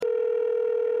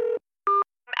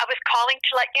calling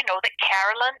to let you know that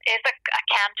Carolyn is a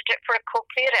candidate for a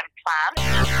cochlear implant.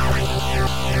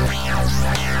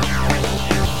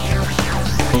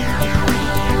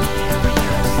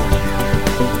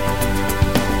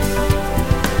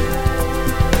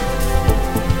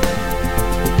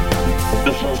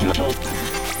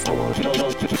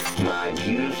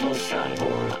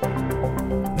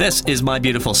 This is My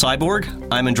Beautiful Cyborg.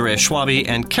 I'm Andrea Schwabi,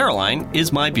 and Caroline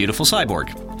is my beautiful cyborg.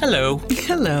 Hello.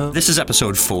 Hello. This is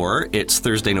episode 4. It's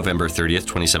Thursday, November 30th,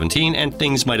 2017, and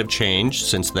things might have changed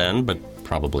since then, but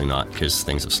probably not, because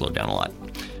things have slowed down a lot.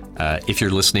 If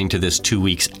you're listening to this 2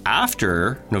 weeks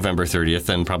after November 30th,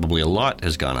 then probably a lot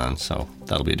has gone on, so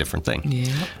that'll be a different thing.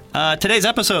 Yeah. Today's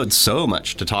episode, so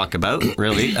much to talk about,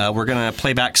 really. We're going to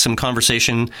play back some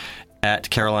conversation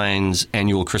at Caroline's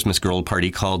annual Christmas girl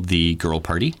party called the Girl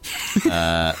Party,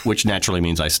 which naturally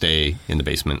means I stay in the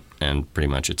basement and pretty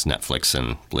much it's Netflix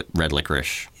and red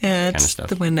licorice kind of stuff.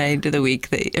 The one night of the week,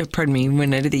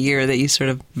 one night of the year that you sort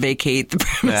of vacate the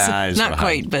premises. Not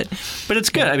quite, but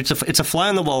it's good. I mean, it's a fly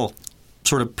on the wall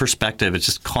sort of perspective. It's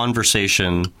just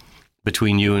conversation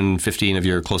between you and 15 of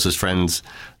your closest friends,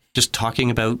 just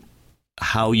talking about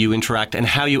how you interact and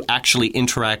how you actually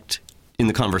interact in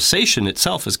the conversation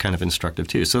itself is kind of instructive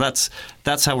too. So that's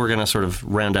how we're going to sort of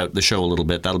round out the show a little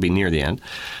bit. That'll be near the end.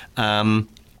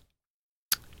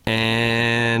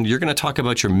 And you're going to talk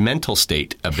about your mental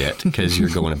state a bit because you're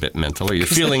going a bit mental or you're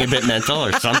feeling a bit mental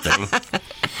or something.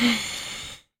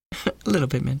 A little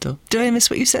bit mental. Did I miss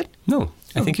what you said? No,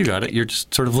 I think you got it. You're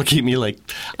just sort of looking at me like,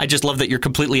 I just love that you're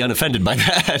completely unoffended by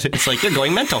that. It's like, you're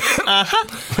going mental.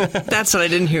 Uh-huh. That's what I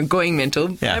didn't hear, going mental.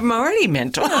 Yeah. I'm already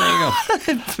mental. Oh,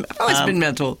 there you go. I've always been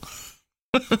mental.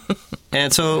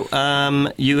 And so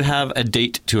you have a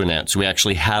date to announce. We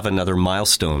actually have another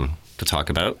milestone to talk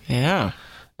about. Yeah.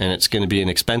 And it's going to be an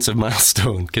expensive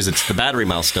milestone because it's the battery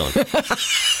milestone.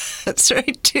 That's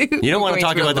right, too. You don't want to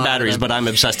talk about the batteries, but I'm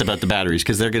obsessed about the batteries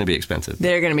because they're going to be expensive.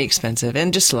 They're going to be expensive,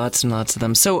 and just lots and lots of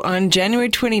them. So on January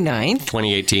 29th...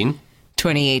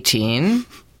 2018,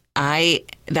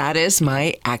 that is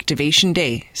my activation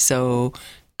day. So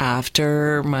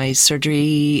after my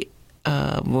surgery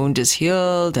wound is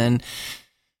healed and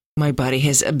my body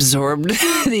has absorbed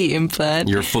the implant...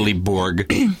 You're fully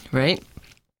Borg. Right.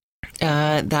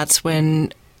 That's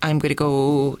when I'm going to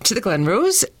go to the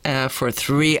Glenrose for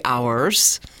 3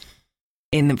 hours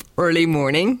in the early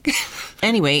morning.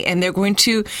 Anyway, and they're going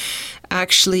to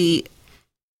actually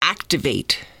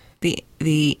activate the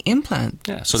implant.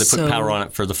 Yeah, so they put power on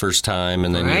it for the first time,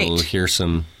 and then you'll hear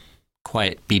some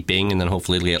quiet beeping, and then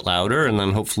hopefully it'll get louder, and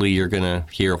then hopefully you're going to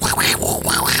hear... Because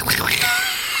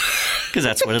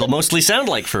that's what it'll mostly sound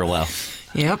like for a while.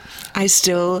 Yep.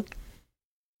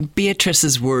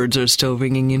 Beatrice's words are still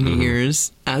ringing in my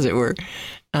ears, as it were.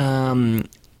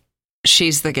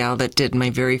 She's the gal that did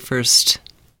my very first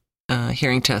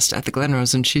hearing test at the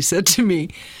Glenrose, and she said to me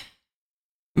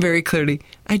very clearly,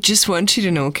 I just want you to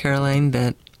know, Caroline,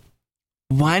 that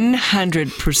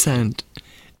 100%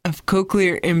 of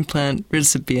cochlear implant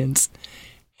recipients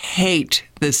hate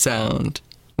the sound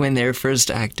when they're first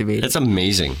activated. That's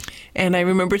amazing. And I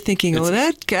remember thinking,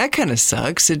 that kind of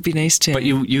sucks. It'd be nice to... But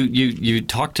you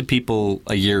talk to people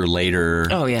a year later.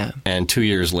 Oh, yeah. And 2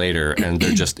 years later, and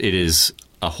they're just, it is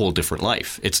a whole different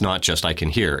life. It's not just I can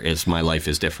hear. It's my life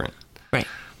is different. Right.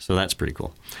 So that's pretty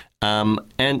cool. And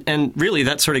really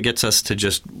that sort of gets us to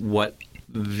just what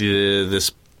this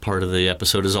part of the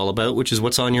episode is all about, which is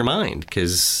what's on your mind,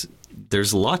 because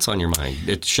there's lots on your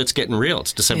mind. Shit's getting real.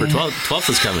 It's December 12th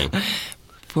is coming.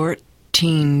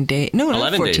 14 days. No,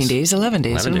 not 14 days. 11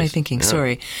 days. What am I thinking? Yeah.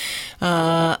 Sorry.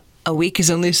 A week is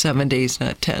only 7 days,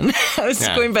 not 10. I was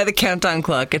going by the countdown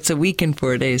clock. It's a week and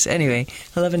 4 days. Anyway,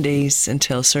 11 days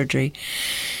until surgery.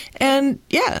 And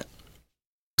yeah,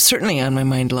 certainly on my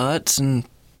mind lots. And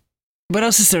what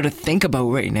else is there to think about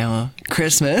right now?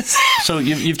 Christmas. So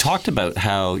you've talked about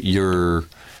how you're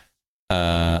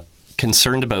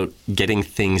concerned about getting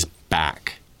things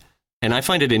back. And I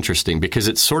find it interesting because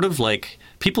it's sort of like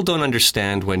people don't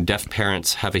understand when deaf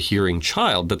parents have a hearing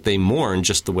child that they mourn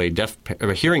just the way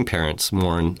hearing parents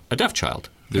mourn a deaf child.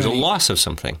 There's a loss of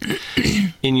something.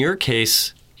 In your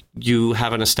case, you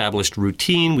have an established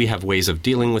routine. We have ways of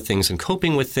dealing with things and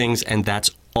coping with things, and that's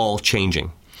all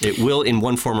changing. It will, in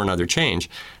one form or another,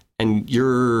 change. And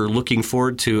you're looking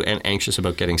forward to and anxious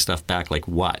about getting stuff back. Like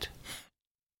what?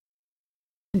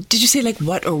 Did you say like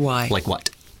what or why? Like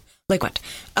what? Like what?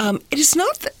 It is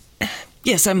not...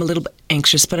 Yes, I'm a little bit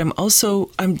anxious, but I'm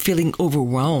feeling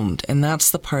overwhelmed. And that's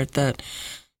the part that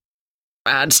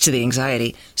adds to the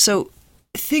anxiety. So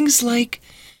things like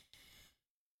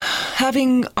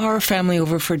having our family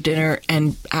over for dinner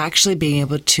and actually being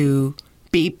able to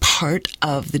be part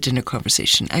of the dinner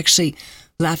conversation, actually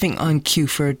laughing on cue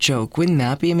for a joke. Wouldn't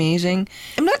that be amazing?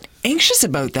 I'm not anxious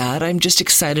about that. I'm just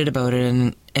excited about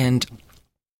it and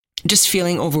just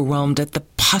feeling overwhelmed at the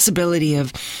possibility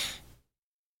of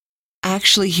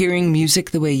actually hearing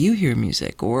music the way you hear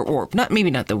music, or not,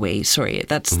 maybe not the way, sorry,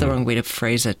 that's the wrong way to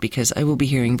phrase it, because I will be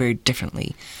hearing very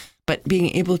differently, but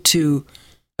being able to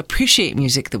appreciate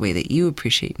music the way that you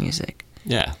appreciate music.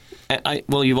 Yeah.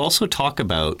 Well, you also talk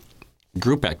about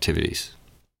group activities,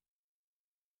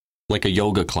 like a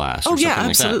yoga class or something like that. Oh, yeah,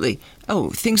 absolutely.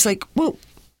 Oh, things like, well,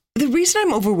 the reason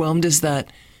I'm overwhelmed is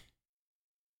that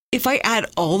if I add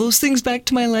all those things back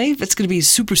to my life, it's going to be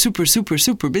super, super, super,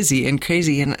 super busy and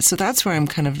crazy. And so that's where I'm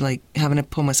kind of like having to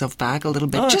pull myself back a little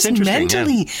bit. Just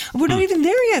mentally. Yeah. We're not even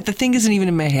there yet. The thing isn't even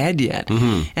in my head yet.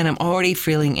 Mm-hmm. And I'm already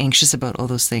feeling anxious about all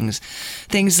those things.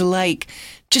 Things like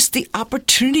just the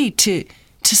opportunity to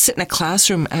sit in a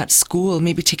classroom at school,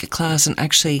 maybe take a class and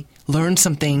actually learn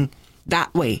something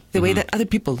that way, the way that other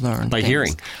people learn. By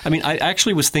hearing. I mean, I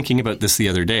actually was thinking about this the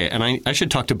other day, and I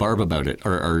should talk to Barb about it,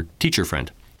 our teacher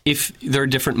friend. If there are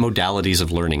different modalities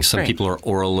of learning, some people are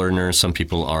oral learners, some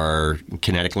people are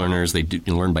kinetic learners, they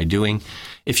learn by doing.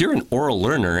 If you're an oral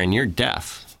learner and you're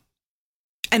deaf.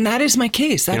 And that is my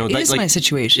case. That is my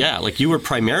situation. Yeah, like you were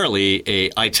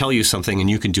primarily I tell you something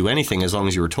and you can do anything as long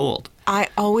as you were told. I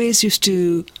always used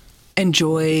to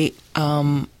enjoy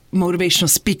motivational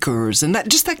speakers and that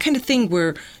kind of thing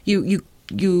where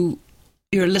you're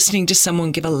listening to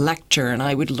someone give a lecture, and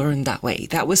I would learn that way.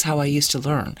 That was how I used to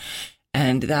learn.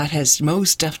 And that has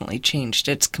most definitely changed.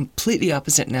 It's completely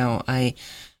opposite now. I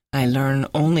learn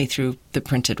only through the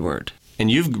printed word.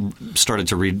 And you've started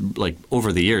to read, like,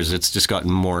 over the years, it's just gotten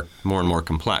more and more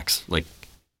complex. Like,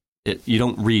 you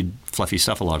don't read fluffy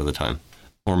stuff a lot of the time,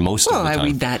 or most of the time. Well, I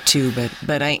read that too,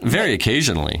 but I... Very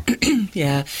occasionally.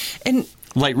 Yeah. And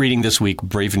light reading this week,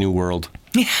 Brave New World.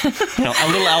 A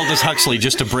little Aldous Huxley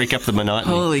just to break up the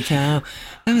monotony. Holy cow.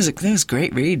 That was a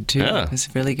great read, too. Yeah. It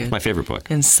was really good. It's my favorite book.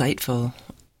 Insightful.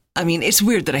 I mean, it's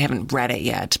weird that I haven't read it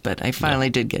yet, but I finally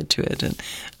did get to it.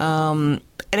 And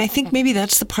I think maybe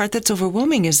that's the part that's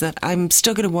overwhelming, is that I'm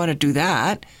still going to want to do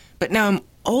that, but now I'm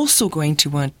also going to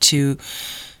want to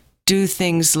do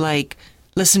things like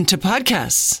listen to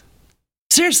podcasts.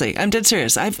 Seriously, I'm dead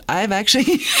serious. I've actually...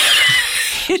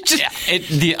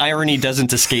 the irony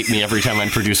doesn't escape me every time I'm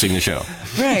producing the show.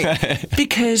 Right.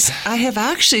 Because I have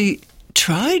actually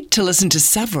tried to listen to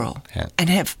several and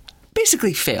have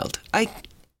basically failed. I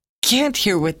can't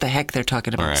hear what the heck they're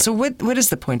talking about. Right. So what is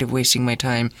the point of wasting my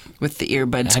time with the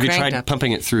earbuds cranked up? Have you tried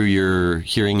pumping it through your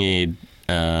hearing aid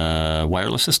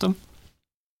wireless system?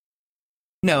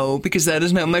 No, because that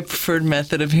is not my preferred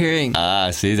method of hearing.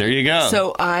 See, there you go.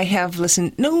 So I have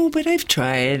listened. No, but I've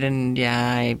tried, and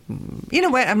you know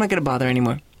what? I'm not going to bother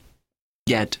anymore.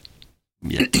 Yet.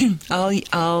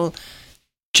 I'll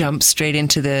jump straight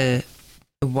into the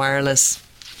wireless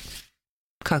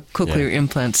cochlear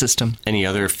implant system. Any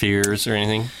other fears or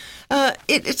anything?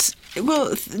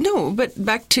 No, but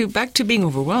back to being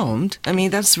overwhelmed. I mean,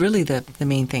 that's really the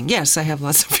main thing. Yes, I have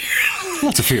lots of fear.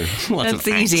 Lots of fear. That's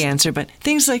the easy answer, but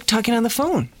things like talking on the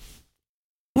phone.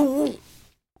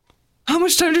 How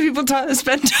much time do people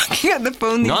spend talking on the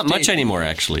phone these days? Not much anymore,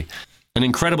 actually. An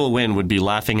incredible win would be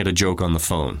laughing at a joke on the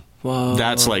phone. Whoa.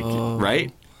 That's like,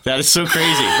 right? That is so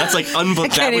crazy. That's like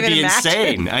unbelievable. That would be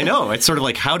insane. I know. It's sort of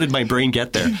like, how did my brain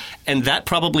get there? And that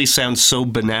probably sounds so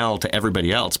banal to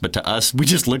everybody else, but to us, we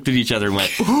just looked at each other and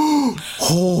went,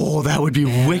 oh, that would be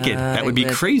wicked. That would be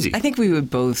crazy. I think we would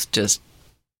both just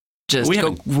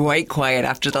go right quiet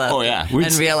after that. Oh, yeah.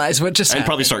 And realize what just happened. And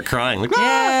probably start crying. Like,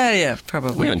 yeah,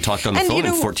 probably. We haven't talked on the phone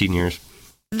in 14 years.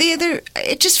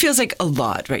 It just feels like a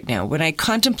lot right now. When I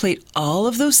contemplate all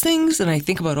of those things and I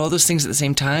think about all those things at the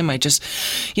same time, I just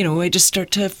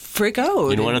start to freak out.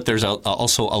 You know what there's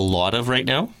also a lot of right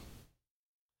now?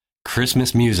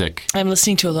 Christmas music. I'm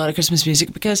listening to a lot of Christmas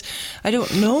music because I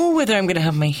don't know whether I'm going to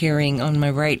have my hearing on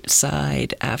my right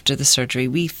side after the surgery.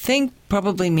 We think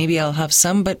probably maybe I'll have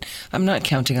some, but I'm not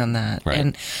counting on that. Right.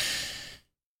 And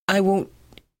I won't,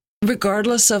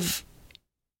 regardless of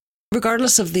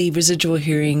the residual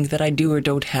hearing that I do or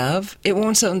don't have, it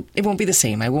won't be the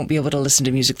same. I won't be able to listen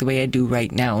to music the way I do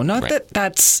right now. Not that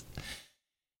that's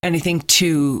anything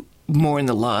to mourn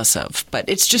the loss of, but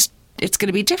it's going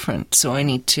to be different. So I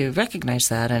need to recognize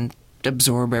that and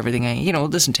absorb everything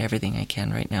listen to everything I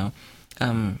can right now.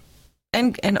 And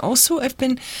also I've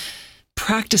been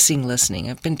practicing listening.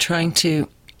 I've been trying to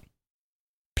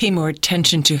pay more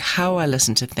attention to how I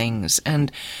listen to things, and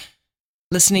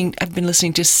I've been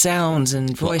listening to sounds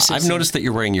and voices. Well, I've noticed that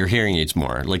you're wearing your hearing aids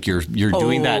more. Like you're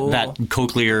doing that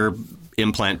cochlear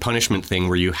implant punishment thing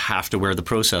where you have to wear the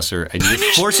processor and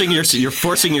you're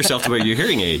forcing yourself to wear your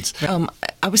hearing aids.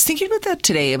 I was thinking about that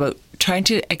today, about trying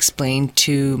to explain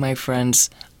to my friends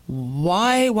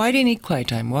why do you need quiet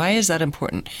time? Why is that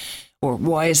important? Or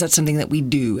why is that something that we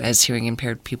do as hearing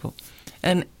impaired people?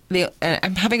 And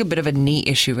I'm having a bit of a knee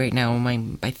issue right now.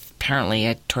 Apparently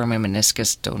I tore my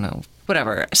meniscus, don't know,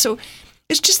 whatever. So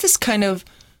it's just this kind of,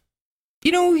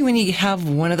 when you have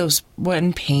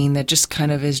one pain that just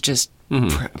kind of is just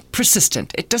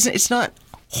persistent. It's not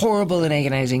horrible and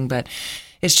agonizing, but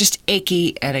it's just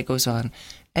achy and it goes on.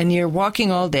 And you're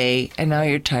walking all day and now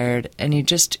you're tired and you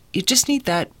just need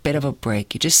that bit of a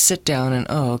break. You just sit down and,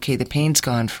 okay, the pain's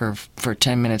gone for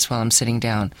 10 minutes while I'm sitting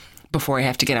down before I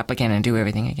have to get up again and do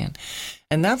everything again.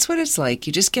 And that's what it's like.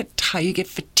 You just get tired, you get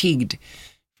fatigued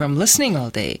from listening all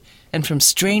day and from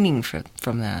straining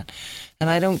from that. And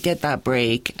I don't get that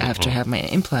break after I have my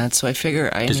implants, so I figure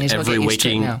I may as well get used to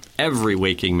it now. Every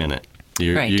waking minute.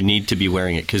 You need to be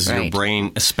wearing it because your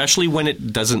brain, especially when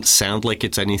it doesn't sound like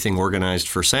it's anything organized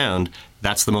for sound,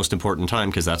 that's the most important time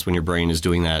because that's when your brain is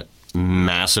doing that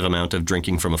massive amount of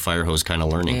drinking from a fire hose kind of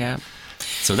learning. Yeah.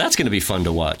 So that's going to be fun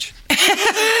to watch.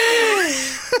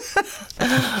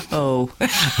 Oh.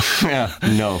 Yeah,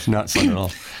 no, not fun at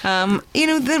all.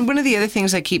 Then one of the other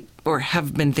things I keep or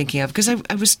have been thinking of, because I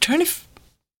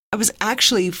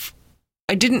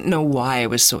didn't know why I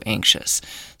was so anxious.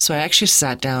 So I actually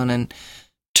sat down and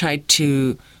tried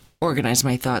to organize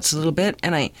my thoughts a little bit.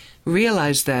 And I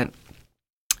realized that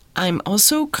I'm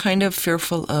also kind of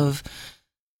fearful of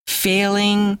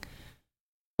failing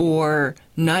or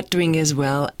not doing as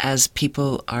well as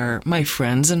people are, my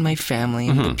friends and my family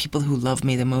and the people who love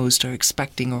me the most are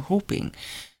expecting or hoping.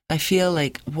 I feel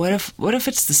like, what if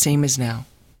it's the same as now?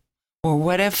 Or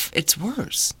what if it's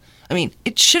worse? I mean,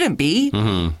 it shouldn't be.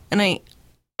 And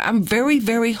I'm very,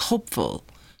 very hopeful.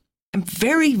 I'm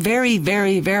very, very,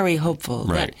 very, very hopeful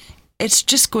that it's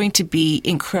just going to be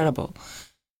incredible.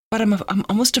 But I'm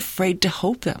almost afraid to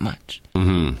hope that much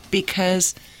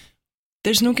because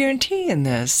there's no guarantee in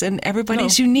this, and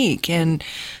everybody's unique. And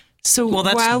so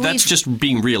that's just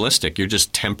being realistic. You're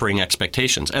just tempering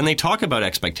expectations. And they talk about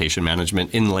expectation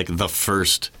management in like the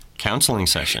first counseling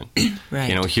session.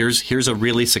 Here's a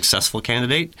really successful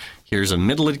candidate, here's a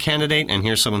middle candidate, and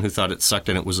here's someone who thought it sucked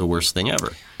and it was the worst thing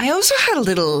ever. I also had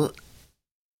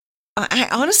I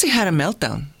honestly had a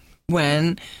meltdown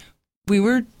when we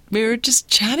were just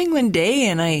chatting one day,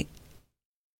 and I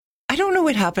don't know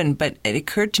what happened, but it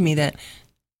occurred to me that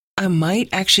I might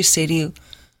actually say to you,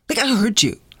 like, I heard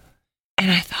you.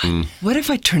 And I thought, what if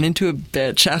I turn into a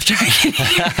bitch after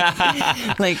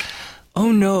I like,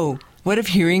 oh no, what if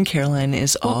hearing Caroline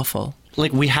is awful?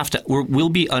 Like we'll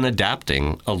be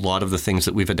unadapting a lot of the things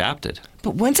that we've adapted.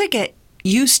 But once I get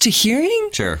used to hearing,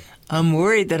 I'm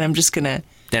worried that I'm just going to...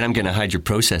 Then I'm going to hide your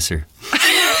processor.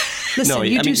 Listen,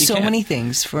 you do so many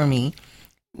things for me.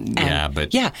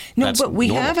 But we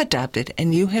have adapted,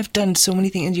 and you have done so many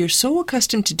things, and you're so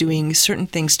accustomed to doing certain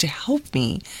things to help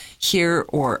me hear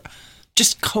or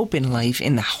just cope in life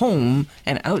in the home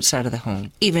and outside of the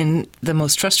home. Even the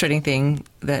most frustrating thing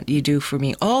that you do for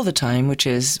me all the time, which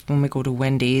is when we go to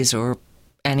Wendy's or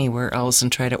anywhere else and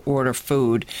try to order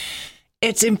food,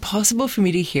 it's impossible for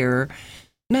me to hear.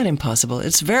 Not impossible.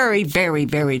 It's very, very,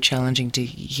 very challenging to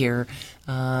hear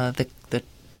the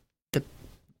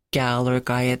gal or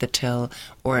guy at the till,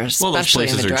 or especially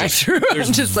in the drive-thru.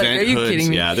 I'm just like, are you kidding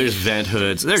me? Yeah, there's vent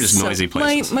hoods. They're just noisy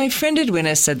places. My friend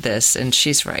Edwina said this, and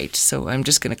she's right. So I'm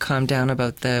just going to calm down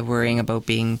about the worrying about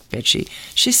being bitchy.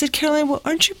 She said, Caroline, well,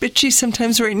 aren't you bitchy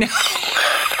sometimes right now?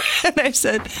 And I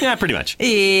said, yeah, pretty much.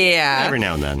 Yeah. Every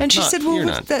now and then. And she said,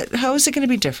 well, how is it going to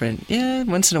be different? Yeah,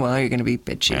 once in a while you're going to be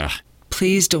bitchy. Yeah.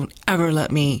 Please don't ever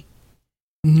let me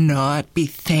not be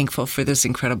thankful for this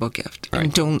incredible gift. Right.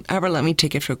 And don't ever let me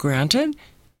take it for granted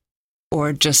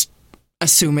or just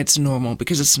assume it's normal,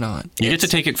 because it's not. You get to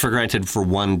take it for granted for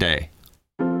one day.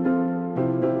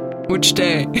 Which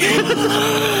day?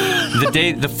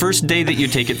 The first day that you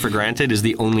take it for granted is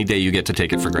the only day you get to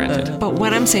take it for granted. But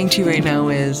what I'm saying to you right now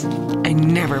is I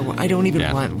don't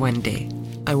even want one day.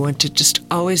 I want to just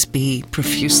always be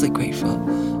profusely grateful.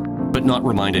 But not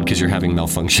reminded because you're having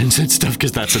malfunctions and stuff,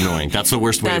 because that's annoying. That's the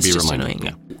worst way to be reminded. Annoying.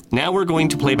 Yeah. Now we're going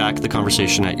to play back the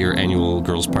conversation at your annual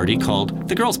girls' party called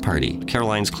The Girls' Party.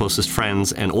 Caroline's closest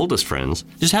friends and oldest friends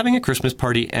just having a Christmas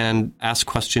party and ask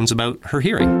questions about her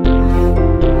hearing.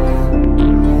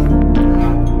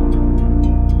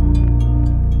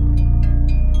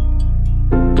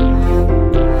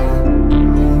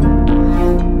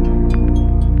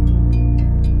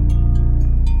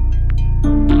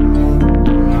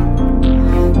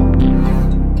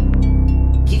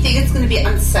 be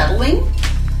unsettling?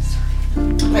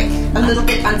 Like a little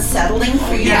bit unsettling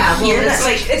for you to hear?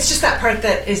 It's just that part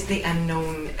that is the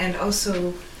unknown. And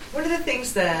also, one of the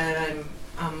things that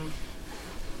I'm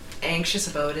anxious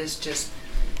about is just,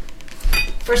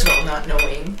 first of all, not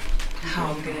knowing how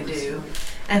I'm going to do.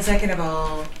 And second of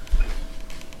all,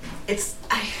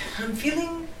 I'm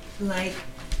feeling like,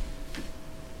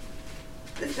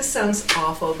 this sounds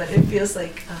awful, but it feels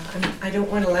like I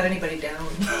don't want to let anybody down.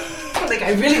 Like,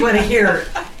 I really want to hear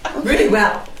really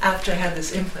well after I have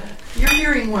this implant. You're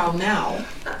hearing well now.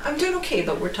 I'm doing okay,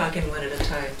 but we're talking one at a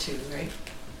time too, right?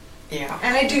 Yeah.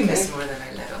 And I do miss more than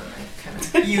I let on.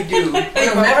 You do. You'll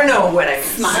never know what I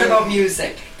miss. What about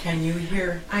music? Can you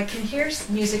hear? I can hear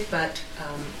music, but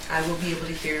I will be able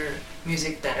to hear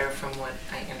music better from what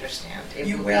I understand.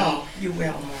 You will. Be more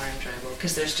enjoyable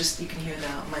because there's just, you can hear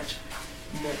that much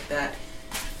more, that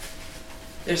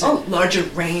there's a larger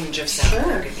range of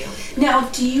sound. Sure. Now,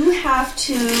 do you have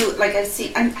to, like I've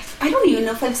seen, I don't even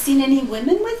know if I've seen any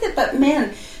women with it, but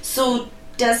men, so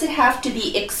does it have to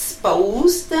be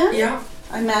exposed then? Yeah.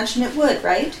 I imagine it would,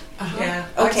 right? Yeah.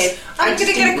 Okay. I'm going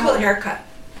to get a cool haircut.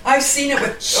 I've seen it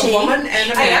with a woman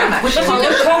and a man. I am actually.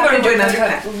 We're doing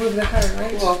undercut. With the hair,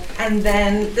 right? Well, and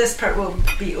then this part will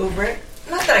be over it.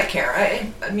 Not that I care.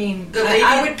 I mean,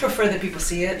 I would prefer that people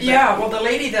see it. Yeah, well, the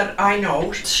lady that I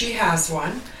know, she has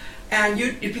one. And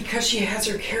because she has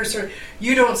her hair sort of,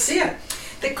 you don't see it.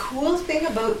 The cool thing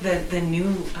about the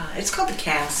new, it's called the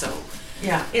Casso.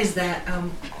 Yeah. Is that,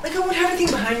 like, I won't have anything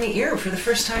behind my ear for the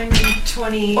first time in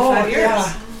 25 years.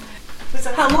 Yeah.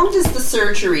 How long does the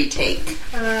surgery take?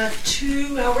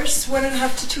 2 hours,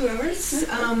 1.5 to 2 hours.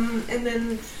 And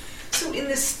then, so in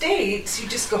the States, you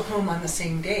just go home on the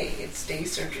same day. It's day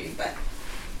surgery, but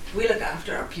we look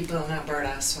after our people in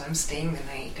Alberta, so I'm staying the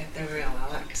night at the Real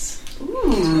Alex.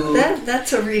 Ooh.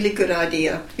 That's a really good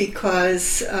idea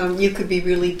because you could be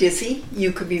really dizzy,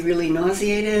 you could be really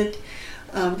nauseated.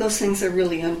 Those things are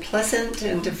really unpleasant,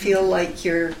 and to feel like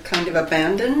you're kind of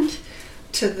abandoned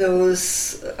to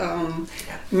those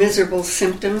miserable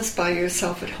symptoms by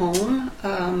yourself at home.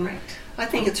 Right. I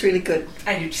think it's really good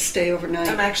to stay overnight.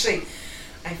 I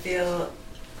feel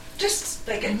just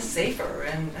like it's safer,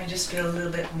 and I just feel a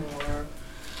little bit more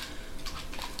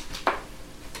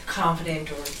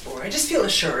confident, or I just feel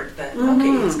assured that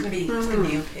okay, it's gonna be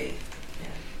okay.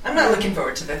 Yeah. I'm not looking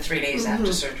forward to the 3 days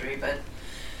after surgery, but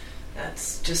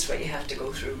that's just what you have to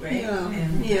go through, right?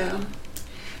 Yeah.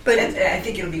 But I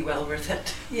think it'll be well worth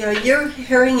it. Yeah, your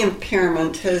hearing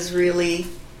impairment has really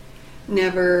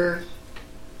never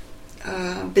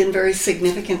been very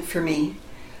significant for me.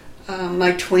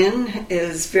 My twin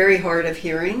is very hard of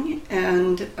hearing,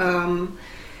 and I'm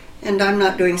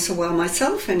not doing so well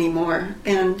myself anymore.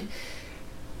 And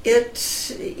it's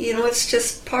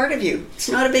just part of you. It's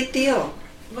not a big deal.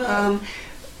 Well,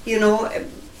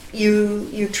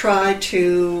 you try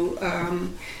to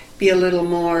be a little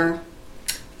more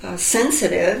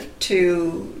sensitive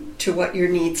to what your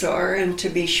needs are, and to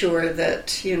be sure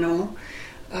that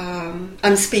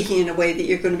I'm speaking in a way that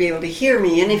you're going to be able to hear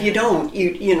me. And if you don't,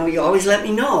 you always let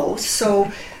me know.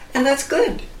 So, and that's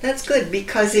good. That's good,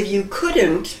 because if you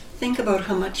couldn't, think about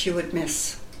how much you would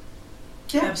miss.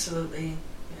 Yeah, absolutely.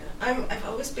 Yeah. I've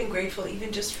always been grateful,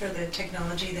 even just for the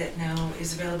technology that now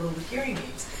is available with hearing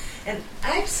aids. And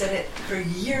I've said it for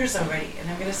years already, and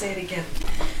I'm going to say it again.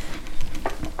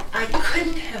 I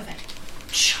couldn't have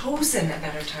chosen a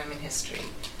better time in history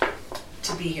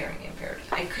to be hearing impaired.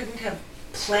 I couldn't have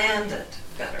planned it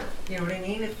better. You know what I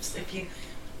mean? If you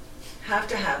have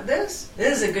to have this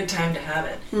is a good time to have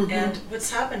it. Mm-hmm. And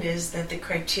what's happened is that the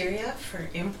criteria for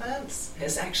implants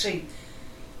has actually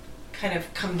kind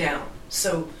of come down.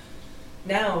 So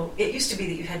now, it used to be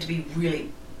that you had to be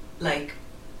really, like,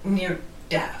 near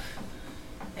deaf.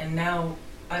 And now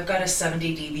I've got a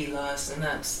 70 dB loss, and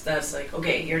that's like,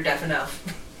 okay, you're deaf enough.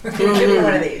 We're going to give you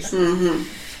one of these. Mm-hmm.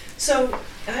 So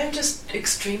I'm just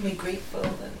extremely grateful,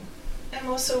 and I'm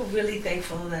also really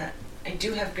thankful that I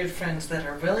do have good friends that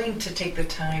are willing to take the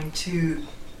time to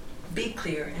be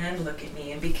clear and look at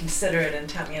me and be considerate and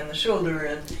tap me on the shoulder,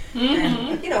 and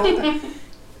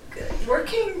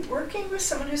working with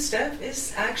someone who's deaf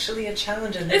is actually a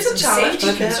challenge, and there's some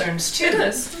safety concerns too. It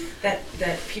is.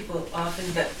 That people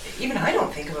often, that even I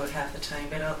don't think about half the time,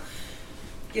 but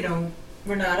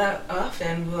Renata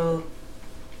often will,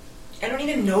 I don't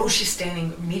even know she's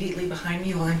standing immediately behind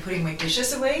me while I'm putting my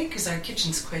dishes away, because our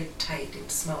kitchen's quite tight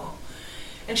and small.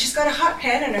 And she's got a hot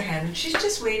pan in her hand, and she's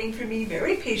just waiting for me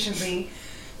very patiently,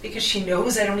 because she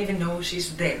knows I don't even know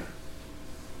she's there.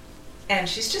 And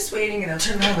she's just waiting, and I'll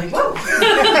turn around like, whoa!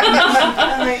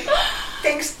 I'm like,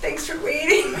 thanks for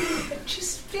waiting.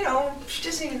 She's she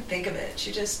doesn't even think of it.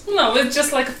 She just... No, it's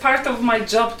just like a part of my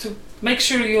job to make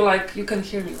sure you can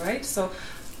hear me, right? So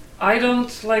I don't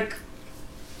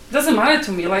doesn't matter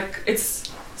to me.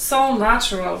 It's so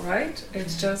natural, right?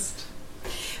 It's just...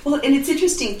 Well, and it's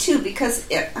interesting too, because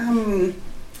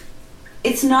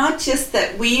it's not just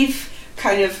that we've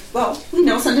kind of,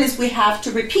 sometimes we have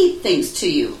to repeat things to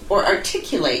you or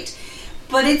articulate,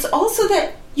 but it's also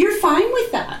that you're fine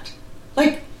with that.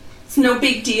 It's no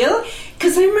big deal.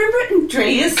 Because I remember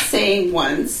Andreas saying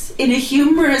once, in a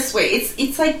humorous way,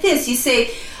 it's like this. You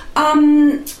say,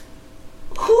 who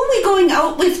are we going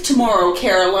out with tomorrow,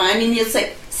 Caroline? And you'll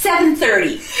say,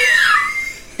 7:30.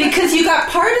 Because you got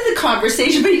part of the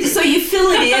conversation, but so you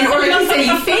fill it in, or like you say,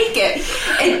 you fake it.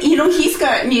 And, he's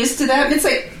gotten used to that. And it's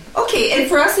like, okay. And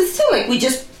for us, it's still we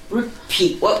just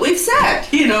repeat what we've said,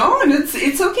 and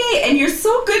it's okay. And you're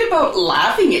so good about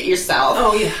laughing at yourself.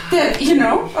 Oh, yeah. That,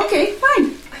 okay,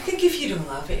 fine. I think if you don't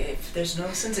laugh, if there's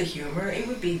no sense of humor, it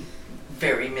would be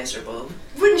very miserable.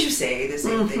 Wouldn't you say the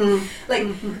same thing?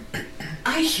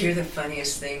 I hear the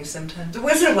funniest things sometimes.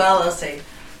 Once in a while, I'll say,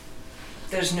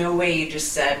 "There's no way you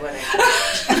just said what I said."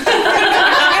 And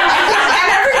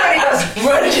everybody goes,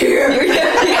 "What did you hear?"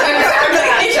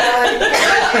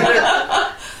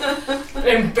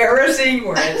 Embarrassing,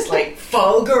 or it's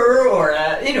vulgar, or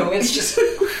it's just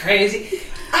crazy.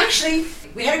 Actually,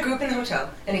 we had a group in the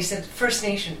hotel, and he said First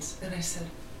Nations, and I said,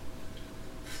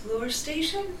 "Floor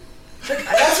station?"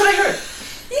 That's what I heard.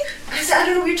 I said, "I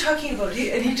don't know what you're talking about,"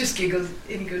 and he just giggles,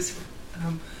 and he goes,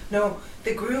 "No,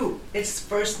 the group, it's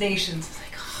First Nations." It's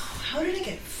how did I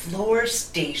get floor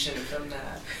station from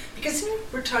that? Because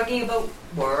we're talking about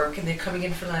work, and they're coming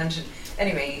in for lunch, and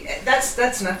anyway,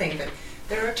 that's nothing, but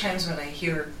there are times when I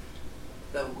hear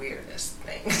the weirdest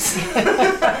things.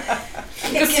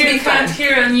 Because you can't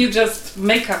hear, and you just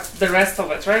make up the rest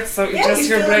of it, right? So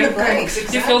your brain,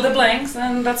 exactly. You fill the blanks,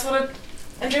 and that's what it...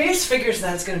 Andreas figures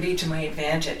that's going to be to my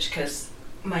advantage, because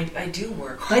I do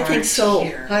work hard. I think so.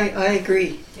 Here. I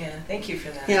agree. Yeah, thank you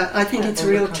for that. Yeah, I think it's a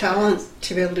real talent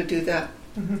to be able to do that.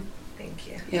 Mm-hmm. Thank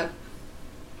you. Yeah.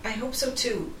 I hope so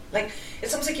too.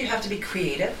 It's almost like you have to be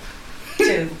creative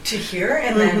to hear,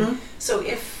 and then so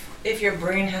if your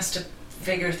brain has to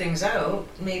figure things out,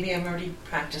 maybe I'm already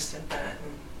practiced at that.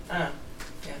 And,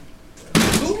 yeah.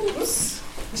 Oops.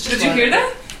 Did you hear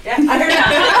that? Yeah, I heard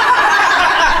that.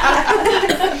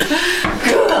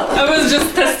 I was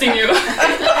just testing you.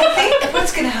 I think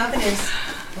what's going to happen is,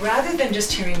 rather than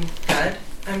just hearing thud,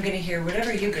 I'm going to hear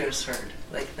whatever you guys heard.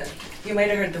 You might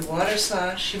have heard the water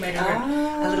slosh, you might have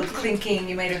heard a little clinking,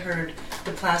 you might have heard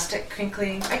the plastic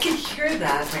crinkling. I can hear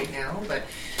that right now, but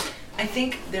I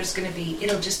think there's going to be,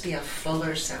 it'll just be a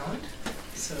fuller sound.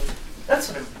 So that's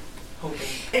what I'm hoping.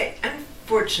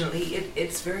 Unfortunately,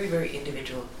 it's very, very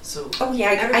individual. So I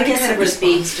guess kind it of would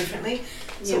responds differently.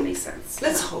 So it makes sense.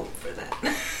 Let's hope for that.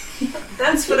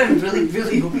 That's what I'm really,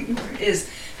 really hoping for, is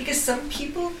because some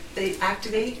people, they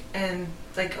activate, and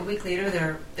a week later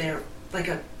they're like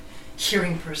a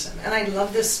hearing person. And I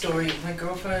love this story. My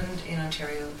girlfriend in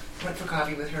Ontario, went for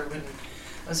coffee with her when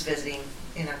I was visiting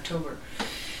in October.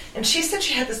 And she said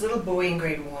she had this little boy in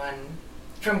grade 1,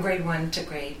 from grade 1 to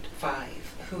grade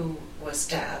 5, who was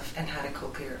deaf and had a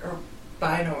cochlear, or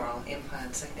binaural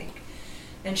implants, I think.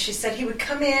 And she said he would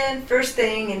come in first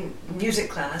thing in music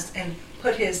class and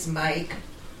put his mic,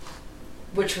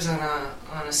 which was on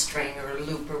a string or a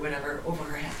loop or whatever, over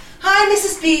her head. "Hi,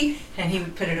 Mrs. B," and he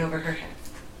would put it over her head.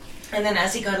 And then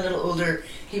as he got a little older,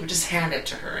 he would just hand it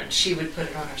to her, and she would put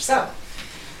it on herself.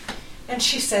 And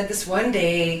she said this one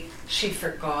day she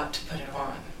forgot to put it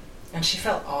on, and she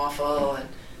felt awful, and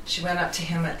she went up to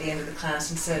him at the end of the class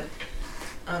and said,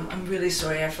 "I'm really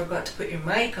sorry, I forgot to put your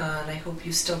mic on. I hope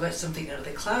you still got something out of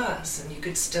the class and you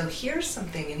could still hear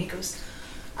something." And he goes,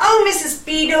 "Oh, Mrs.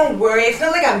 B, don't worry. It's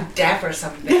not like I'm deaf or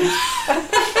something." And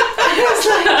I was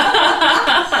like,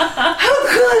 how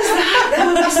cool is that? That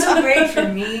would be so great for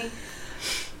me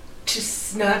to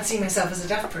not see myself as a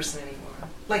deaf person anymore.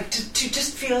 To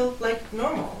just feel like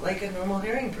normal, like a normal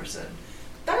hearing person.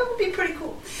 That would be pretty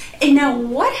cool. And now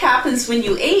what happens when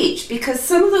you age? Because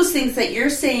some of those things that you're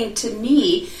saying to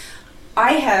me,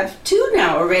 I have too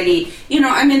now already.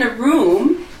 I'm in a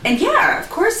room, and of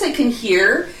course I can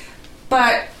hear,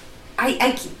 but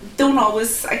I don't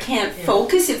always, I can't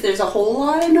focus if there's a whole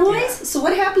lot of noise. Yeah. So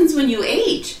what happens when you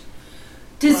age?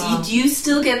 Do you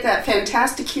still get that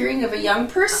fantastic hearing of a young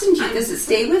person? Does it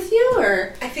stay with you,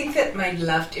 or? I think that my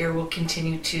left ear will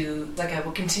continue to, I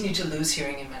will continue to lose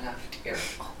hearing in my left ear.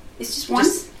 It's just one?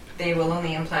 They will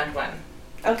only implant one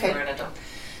for an adult.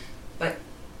 But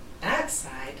that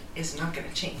side is not going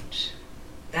to change.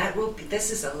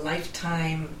 this is a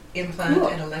lifetime implant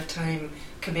and a lifetime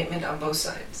commitment on both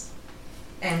sides.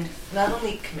 And not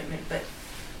only commitment, but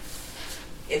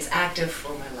it's active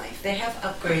for my life. They have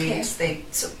upgrades. Okay.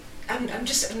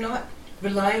 I'm not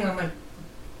relying on my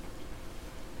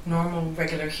normal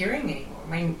regular hearing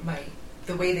anymore.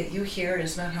 The way that you hear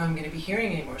is not how I'm going to be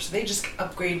hearing anymore. So they just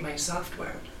upgrade my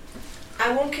software.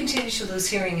 I won't continue to lose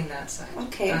hearing in that side.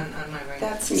 Okay. On my right.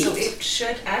 That's neat. So it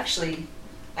should actually.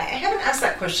 I haven't asked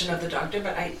that question of the doctor,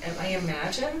 but I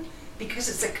imagine because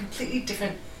it's a completely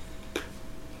different.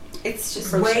 It's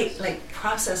just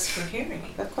process for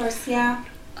hearing. Of course, yeah.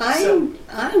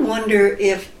 I wonder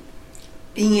if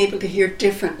being able to hear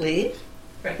differently,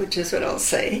 right. which is what I'll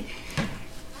say,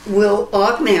 will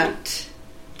augment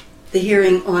the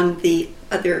hearing on the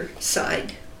other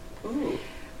side. Ooh.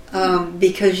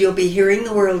 Because you'll be hearing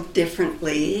the world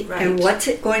differently, right. and what's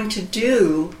it going to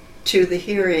do to the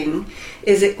hearing?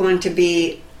 Is it going to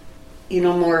be,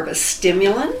 more of a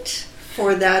stimulant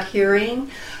for that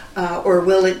hearing, or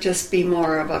will it just be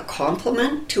more of a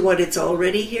complement to what it's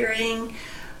already hearing?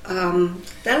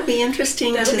 That'll be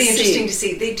interesting to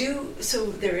see. They do, so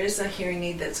there is a hearing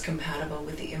aid that's compatible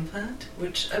with the implant,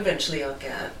 which eventually I'll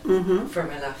get for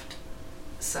my left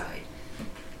side.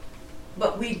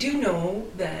 But we do know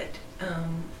that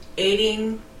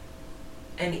aiding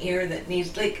an ear that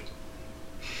needs,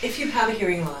 if you have a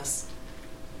hearing loss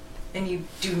and you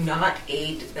do not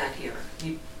aid that ear,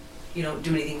 you don't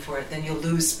do anything for it, then you'll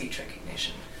lose speech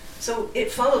recognition. So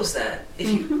it follows that if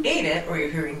you aid it or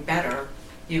you're hearing better,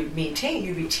 you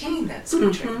retain that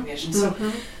speech recognition. So,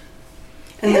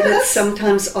 and then it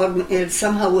sometimes it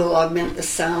somehow will augment the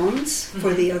sounds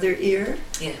for the other ear.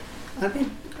 Yeah,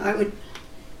 I would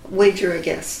wager a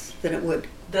guess that it would.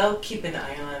 They'll keep an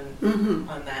eye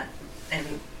on that, and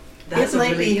that's it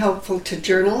might be helpful to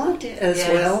journal it as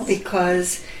well,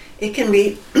 because it can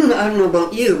be. I don't know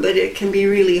about you, but it can be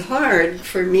really hard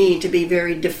for me to be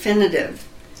very definitive.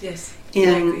 Yes,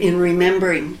 in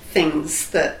remembering things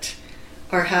that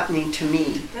are happening to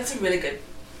me. That's a really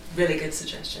good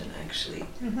suggestion, actually,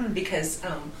 because,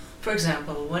 for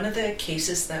example, one of the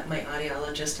cases that my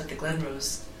audiologist at the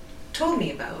Glenrose told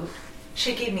me about,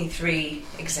 she gave me 3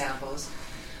 examples,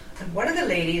 and one of the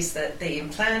ladies that they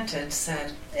implanted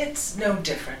said, it's no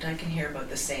different, I can hear about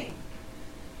the same.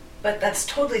 But that's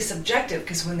totally subjective,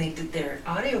 because when they did their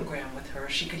audiogram with her,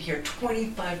 she could hear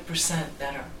 25%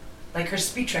 better. Like her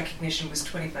speech recognition was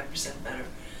 25% better.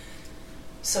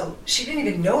 So she didn't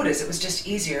even notice, it was just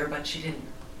easier, but she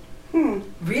didn't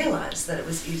realize that it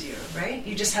was easier, right?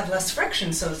 You just have less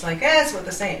friction, so it's like, it's about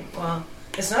the same. Well,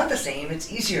 it's not the same,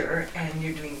 it's easier, and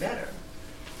you're doing better.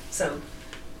 So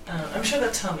I'm sure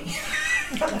they'll tell me,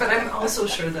 but I'm also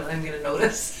sure that I'm going to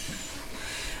notice.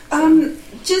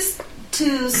 Just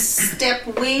to step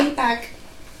way back,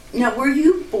 now were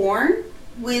you born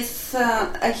with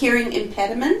a hearing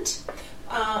impediment?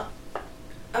 I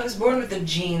was born with a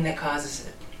gene that causes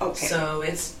it. Okay. So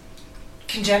it's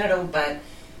congenital, but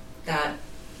that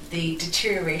the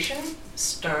deterioration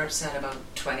starts at about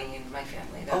 20 in my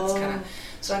family. That's kind of.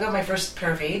 So I got my first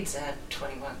pair of aids at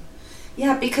 21.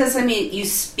 Yeah, because you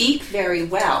speak very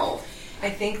well. I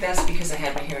think that's because I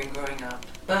had my hearing growing up.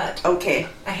 But okay,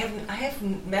 I have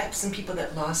met some people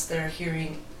that lost their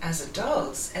hearing as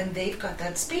adults, and they've got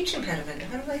that speech impediment,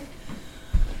 and I'm like,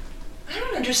 I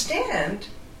don't understand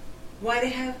why they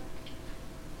have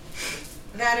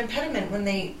that impediment when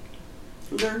they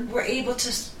were able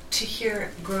to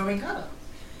hear growing up.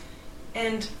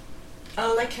 And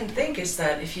all I can think is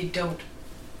that if you don't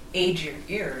aid your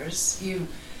ears,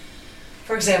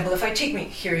 for example, if I take my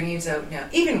hearing aids out now,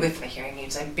 even with my hearing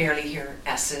aids, I barely hear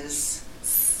S's.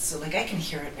 So I can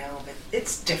hear it now, but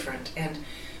it's different. And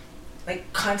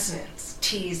consonants,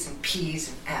 T's and P's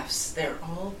and F's, they're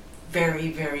all very,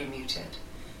 very muted.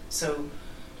 So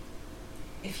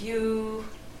if you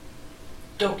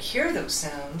don't hear those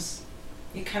sounds,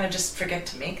 you kind of just forget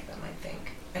to make them, I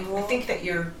think. And I think that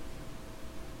I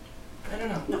don't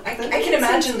know. No, I can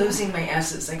imagine losing my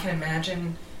S's. I can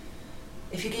imagine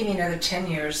if you gave me another 10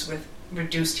 years with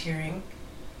reduced hearing,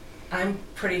 I'm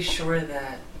pretty sure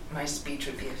that my speech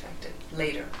would be affected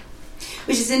later.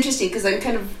 Which is interesting, because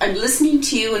I'm listening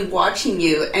to you and watching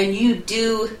you, and you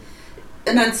do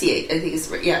enunciate, I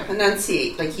think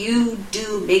enunciate. Like, you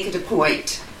do make it a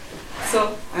point.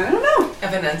 So, I don't know.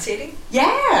 Of enunciating? Yeah.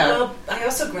 Well, I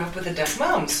also grew up with a deaf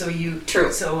mom, so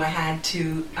True. So I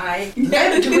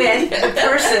lived with the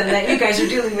person that you guys are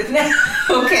dealing with now.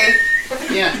 Okay.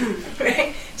 Yeah.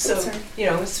 Right? So,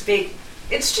 it's big.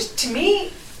 It's just, to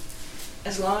me,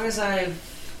 as long as I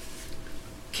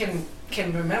can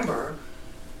remember,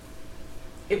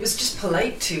 it was just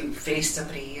polite to face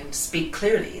somebody and speak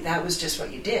clearly. That was just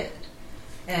what you did.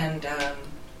 And I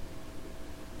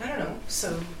don't know,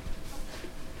 so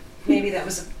maybe that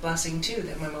was a blessing too,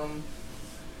 that my mom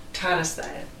taught us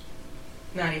that.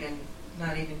 Not even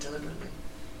deliberately.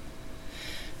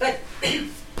 But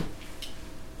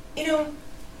you know,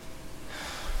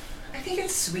 I think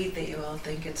it's sweet that you all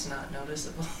think it's not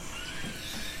noticeable.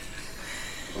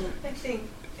 I think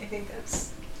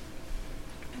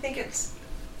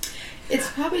it's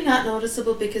probably not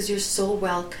noticeable because you're so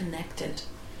well connected.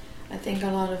 I think a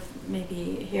lot of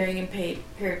maybe hearing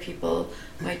impaired people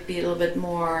might be a little bit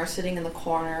more sitting in the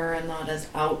corner and not as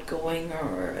outgoing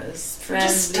or as friendly.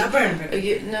 Just stubborn.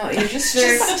 You're just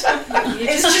very.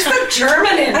 It's just a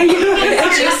German in you.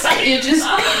 You're just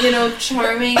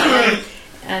charming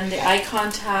and the eye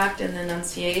contact and the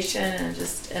enunciation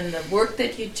and the work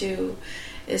that you do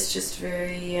is just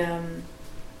very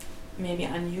maybe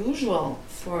unusual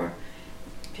for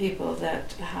people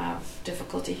that have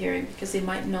difficulty hearing because they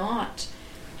might not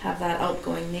have that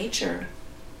outgoing nature.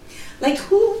 Like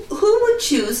who would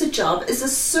choose a job as a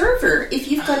server if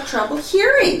you've got trouble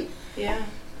hearing? Yeah.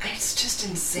 It's just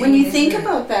insane. When you think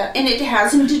about that, and it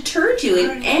hasn't deterred you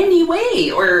in any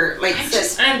way, or like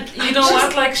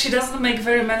what? Like she doesn't make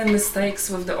very many mistakes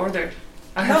with the order.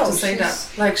 I have to say that.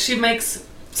 Like she makes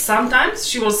sometimes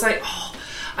she will say, "Oh,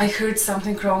 I heard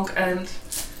something wrong," and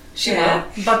she will,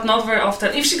 but not very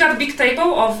often. If she got a big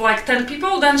table of like 10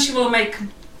 people, then she will make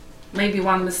maybe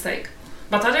one mistake.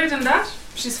 But other than that,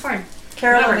 she's fine.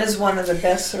 Carolyn is one of the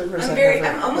best servers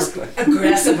I'm almost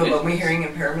aggressive about my hearing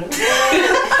impairment.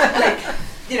 Like,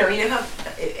 you know how,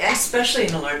 especially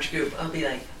in a large group, I'll be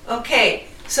like, okay,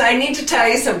 so I need to tell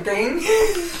you something.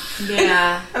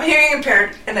 Yeah. I'm hearing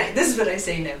impaired, and this is what I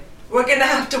say now. We're going to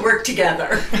have to work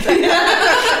together. And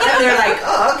they're like,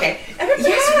 oh, okay.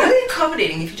 Everybody's really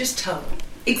accommodating if you just tell them.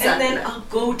 Exactly. And then I'll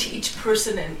go to each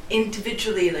person and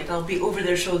individually, like I'll be over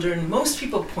their shoulder, and most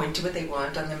people point to what they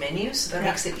want on the menu, so that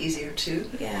makes it easier too.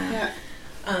 Yeah.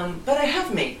 But I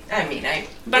have made,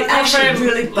 it actually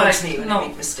really bugs me when I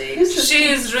make mistakes. She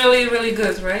is really, really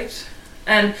good, right?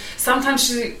 And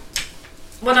sometimes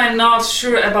when I'm not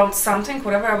sure about something,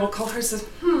 whatever, I will call her and say,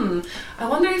 I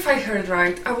wonder if I heard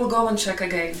right. I will go and check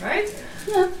again, right?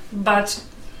 Yeah. But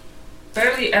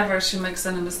barely ever she makes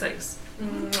any mistakes. Do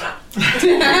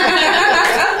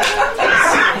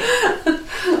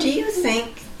you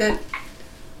think that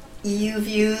you've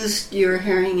used your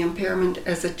hearing impairment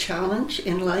as a challenge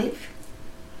in life?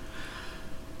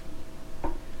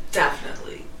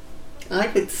 Definitely.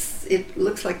 It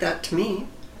looks like that to me.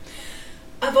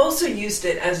 I've also used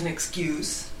it as an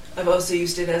excuse. I've also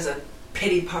used it as a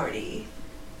pity party.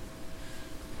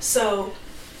 So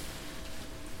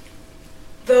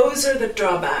those are the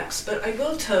drawbacks, but I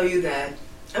will tell you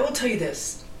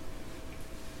this.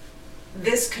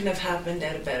 This couldn't have happened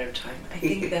at a better time. I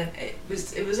think that it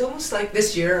was almost like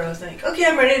this year I was like, okay,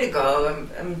 I'm ready to go.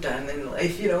 I'm done in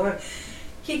life,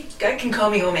 I can call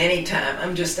me home anytime.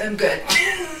 I'm good.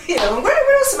 What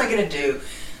else am I going to do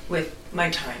with my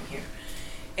time here?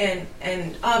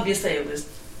 And obviously I was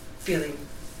feeling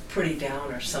pretty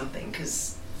down or something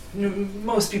because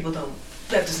most people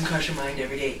that doesn't cross your mind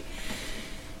every day.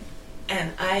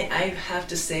 And I have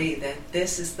to say that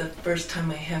this is the first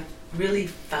time I have really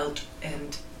felt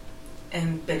and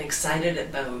been excited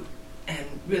about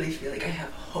and really feel like I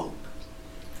have hope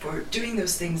for doing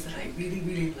those things that I really,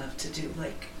 really love to do,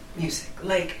 like music,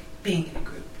 like being in a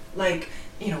group, like,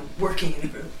 working in a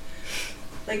group,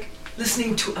 like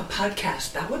listening to a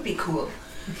podcast. That would be cool.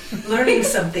 Learning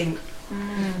something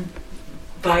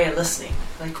via listening,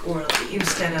 like orally,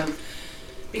 instead of,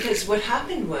 because what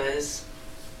happened was,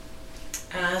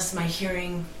 as my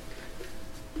hearing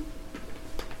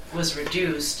was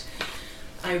reduced,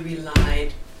 I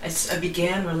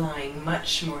began relying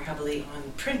much more heavily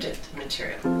on printed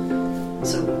material.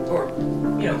 So, or,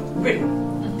 the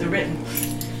written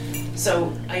word.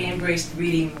 So I embraced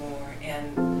reading more,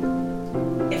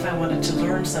 and if I wanted to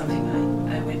learn something,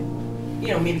 I would,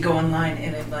 maybe go online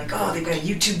and I'm like, oh, they've got a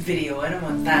YouTube video. I don't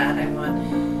want that. I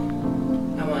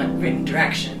want written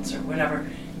directions or whatever.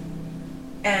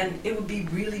 And it would be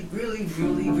really, really,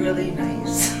 really, really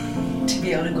nice to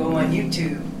be able to go on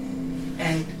YouTube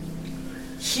and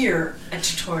hear a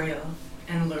tutorial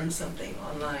and learn something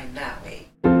online that way.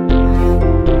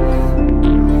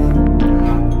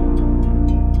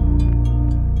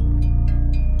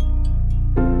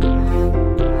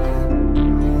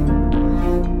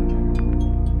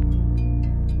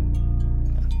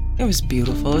 It was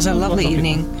beautiful. It was a lovely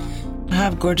evening. I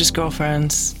have gorgeous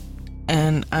girlfriends.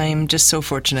 And I'm just so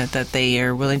fortunate that they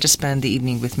are willing to spend the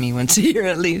evening with me once a year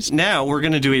at least. Now we're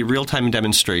going to do a real-time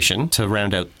demonstration to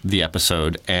round out the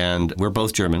episode. And we're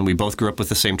both German. We both grew up with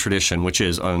the same tradition, which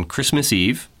is on Christmas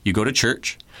Eve, you go to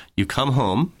church, you come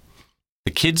home,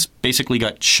 the kids basically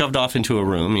got shoved off into a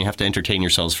room. You have to entertain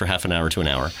yourselves for half an hour to an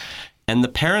hour. And the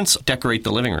parents decorate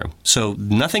the living room. So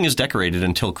nothing is decorated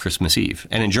until Christmas Eve.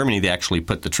 And in Germany, they actually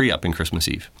put the tree up in Christmas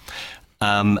Eve.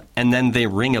 And then they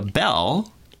ring a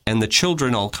bell, and the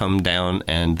children all come down,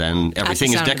 and then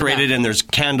everything is decorated, and there's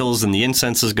candles, and the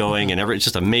incense is going, and it's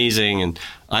just amazing. And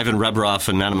Ivan Rebrov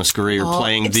and Nana Mouskouri are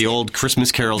playing the old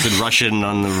Christmas carols in Russian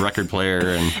on the record player.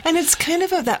 And it's kind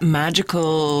of that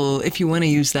magical, if you want to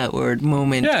use that word,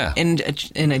 moment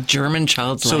in a German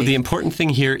child's life. So the important thing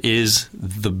here is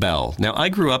the bell. Now, I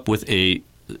grew up with a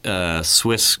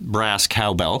Swiss brass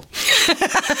cowbell,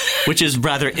 which is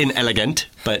rather inelegant,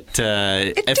 but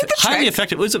highly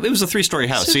effective. It was a 3-story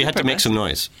house, so you had to make some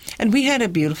noise. And we had a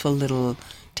beautiful little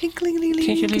tinkling,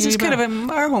 because it's kind of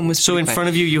our home was. So in front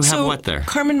of you have what there?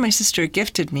 Carmen, my sister,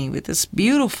 gifted me with this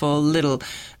beautiful little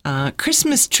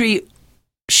Christmas tree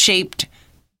shaped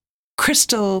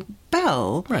crystal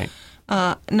bell. Right.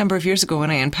 A number of years ago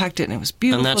when I unpacked it, and it was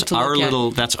beautiful. And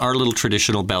that's our little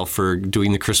traditional bell for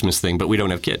doing the Christmas thing, but we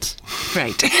don't have kids.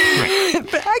 Right.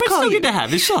 But I call you to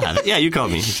have. You still have it. Yeah, you call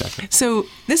me exactly. So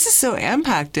this is I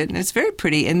unpacked it, and it's very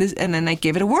pretty, and then I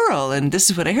gave it a whirl, and this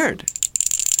is what I heard.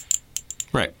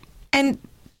 Right. And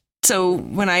so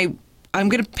when I'm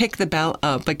going to pick the bell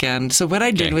up again. So what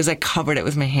I did was I covered it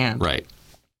with my hand. Right.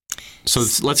 So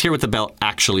let's hear what the bell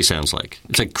actually sounds like.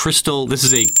 It's a crystal. This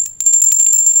is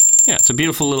it's a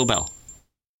beautiful little bell.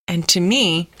 And to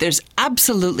me, there's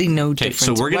absolutely no difference.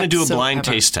 So we're going to do a blind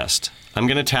taste test. I'm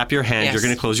going to tap your hand. Yes. You're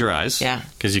going to close your eyes. Yeah.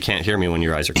 Because you can't hear me when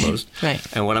your eyes are closed. Right.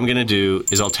 And what I'm going to do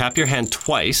is I'll tap your hand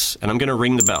twice, and I'm going to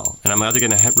ring the bell. And I'm either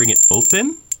going to ring it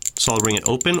open, so I'll ring it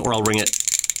open, or I'll ring it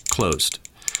closed.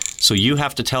 So you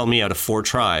have to tell me out of 4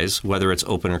 tries whether it's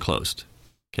open or closed.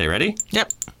 Okay, ready?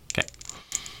 Yep. Okay.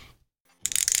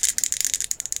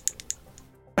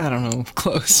 I don't know.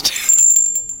 Closed.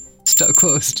 Still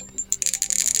closed.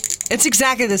 It's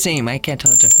exactly the same. I can't tell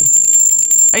the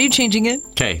difference. Are you changing it?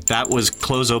 Okay, that was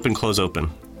close, open, close, open.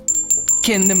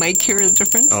 Can the mic hear the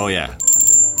difference? Oh, yeah.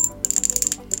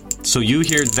 So you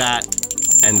hear that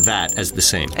and that as the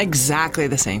same. Exactly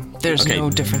the same. There's no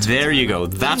difference. There you go.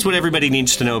 That's what everybody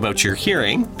needs to know about your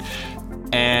hearing.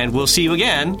 And we'll see you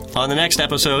again on the next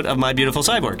episode of My Beautiful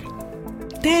Cyborg.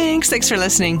 Thanks for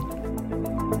listening.